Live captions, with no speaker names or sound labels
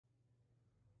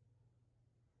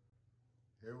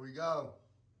Here we go.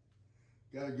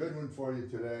 Got a good one for you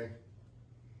today.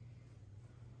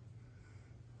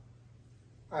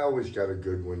 I always got a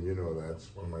good one, you know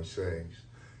that's one of my sayings.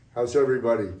 How's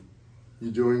everybody?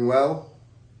 You doing well?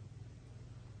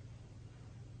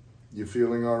 You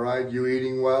feeling all right? You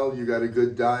eating well? You got a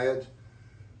good diet?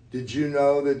 Did you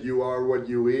know that you are what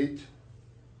you eat?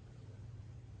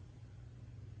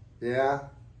 Yeah?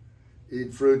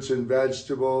 Eat fruits and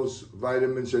vegetables,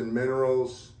 vitamins and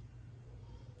minerals.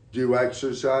 Do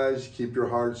exercise, keep your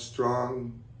heart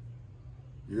strong.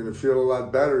 You're going to feel a lot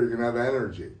better. You're going to have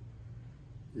energy.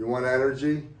 You want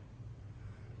energy?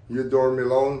 You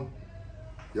dormilon.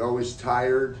 You're always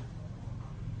tired,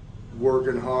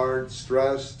 working hard,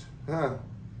 stressed.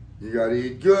 You got to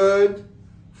eat good,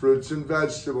 fruits and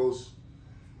vegetables.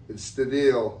 It's the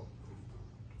deal.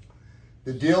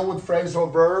 The deal with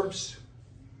phrasal verbs,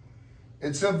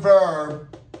 it's a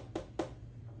verb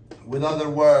with other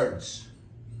words.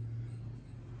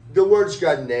 The words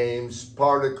got names,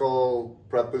 particle,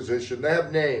 preposition. They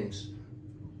have names.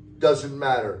 Doesn't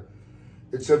matter.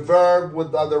 It's a verb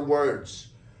with other words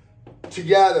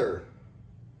together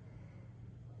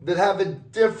that have a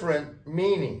different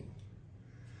meaning.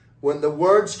 When the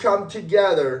words come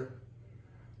together,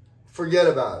 forget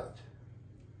about it.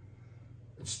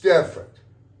 It's different.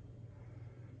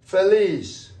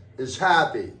 Feliz is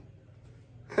happy.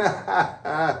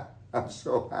 I'm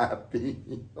so happy.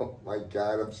 Oh my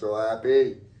God, I'm so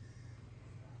happy.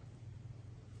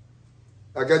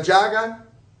 Agajaga,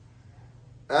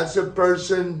 that's a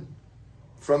person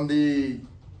from the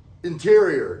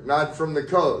interior, not from the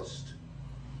coast.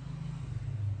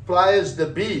 Playa is the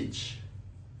beach.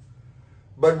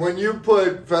 But when you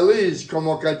put feliz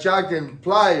como cachaca in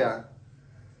playa,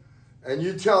 and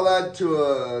you tell that to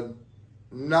a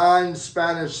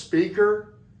non-Spanish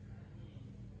speaker,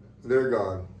 they're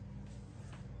gone.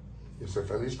 You say,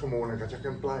 feliz como una cachaca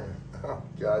en playa. Oh,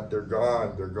 God, they're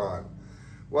gone, they're gone.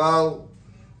 Well,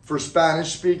 for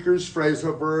Spanish speakers,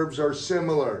 phrasal verbs are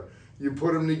similar. You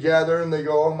put them together and they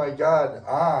go, oh my God,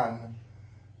 on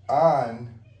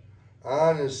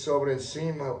is sobre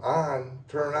encima,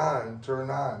 turn on. Turn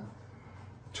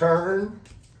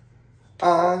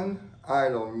on, I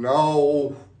don't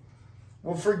know.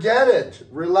 Well, forget it,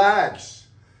 relax.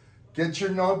 Get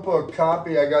your notebook,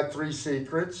 copy, I got 3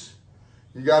 secrets.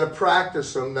 You got to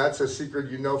practice them. That's a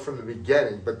secret you know from the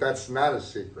beginning, but that's not a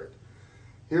secret.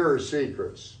 Here are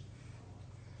secrets.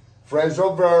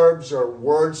 Phrasal verbs are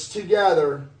words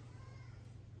together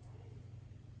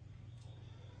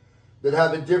that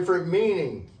have a different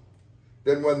meaning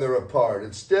than when they're apart.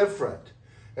 It's different.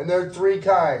 And there are 3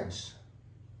 kinds.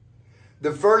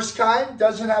 The first kind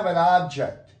doesn't have an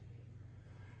object.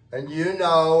 And you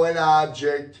know an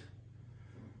object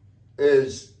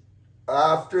is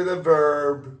after the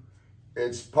verb,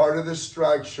 it's part of the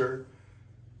structure.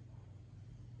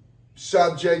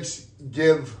 Subjects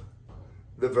give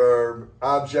the verb,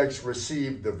 objects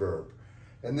receive the verb.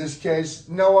 In this case,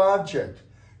 no object.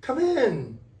 Come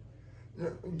in.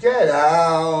 Get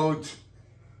out.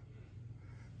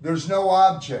 There's no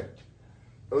object.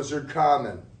 Those are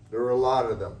common. There are a lot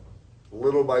of them.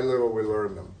 Little by little we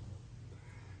learn them.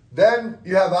 Then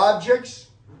you have objects,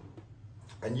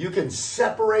 and you can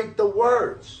separate the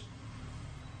words.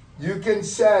 You can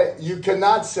say, you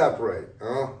cannot separate.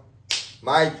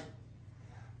 Mike,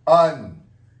 un.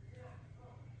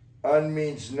 Un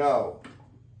means no.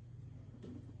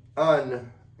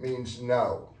 Un means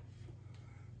no.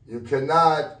 You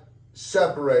cannot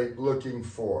separate looking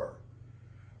for.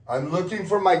 I'm looking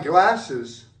for my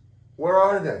glasses. Where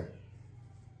are they?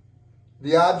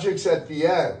 The object's at the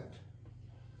end.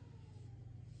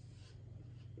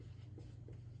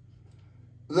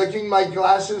 Looking my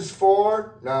glasses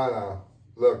for? No.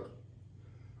 Look.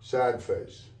 Sad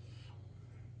face.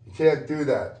 You can't do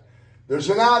that. There's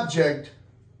an object,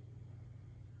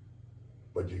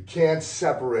 but you can't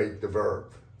separate the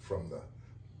verb from the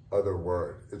other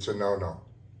word. It's a no-no.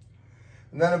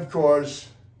 And then, of course,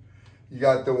 you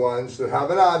got the ones that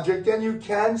have an object, and you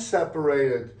can separate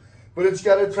it. But it's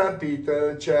got a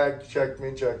trampita. Check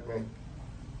me.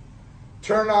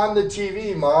 Turn on the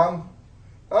TV, Mom.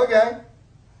 Okay.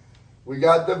 We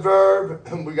got the verb,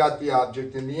 and we got the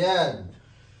object in the end.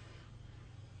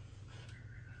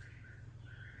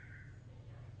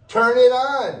 Turn it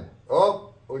on.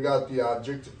 Oh, we got the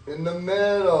object in the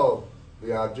middle.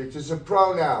 The object is a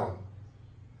pronoun.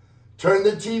 Turn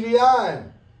the TV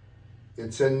on.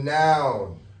 It's a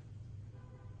noun.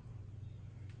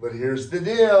 But here's the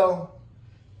deal.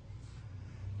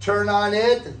 Turn on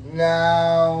it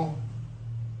now.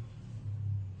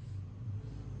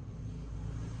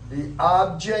 The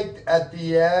object at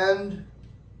the end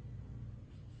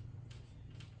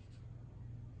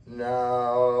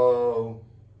No.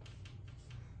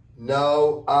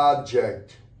 No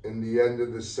object in the end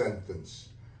of the sentence.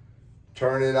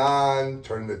 Turn it on,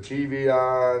 turn the TV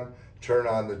on, turn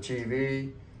on the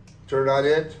TV, turn on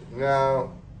it.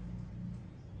 No.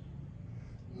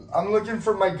 I'm looking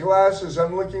for my glasses.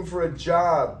 I'm looking for a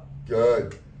job.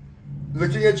 Good.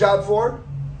 Looking a job for?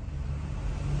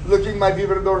 Looking my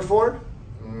vibrador for?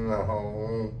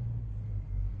 No.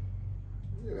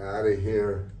 Get out of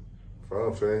here.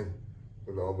 Profe,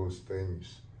 with all those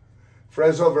things.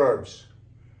 Phrasal verbs.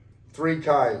 3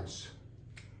 kinds.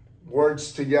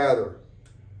 Words together.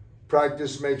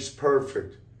 Practice makes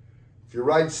perfect. If you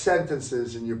write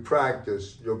sentences and you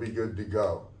practice, you'll be good to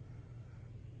go.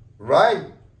 Write,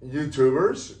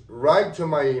 YouTubers. Write to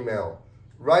my email.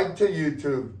 Write to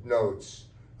YouTube notes.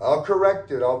 I'll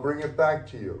correct it. I'll bring it back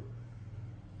to you.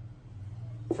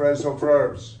 Phrasal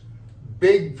verbs.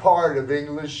 Big part of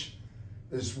English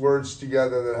is words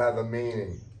together that have a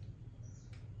meaning.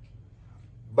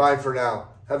 Bye for now.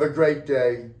 Have a great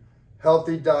day.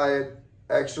 Healthy diet,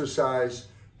 exercise,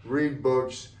 read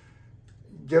books.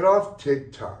 Get off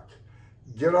TikTok.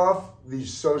 Get off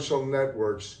these social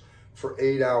networks for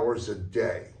 8 hours a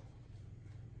day.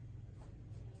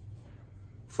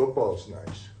 Football's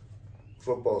nice.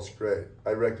 Football's great.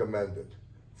 I recommend it.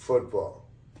 Football.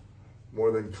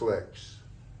 More than clicks.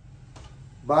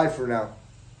 Bye for now.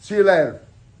 See you later.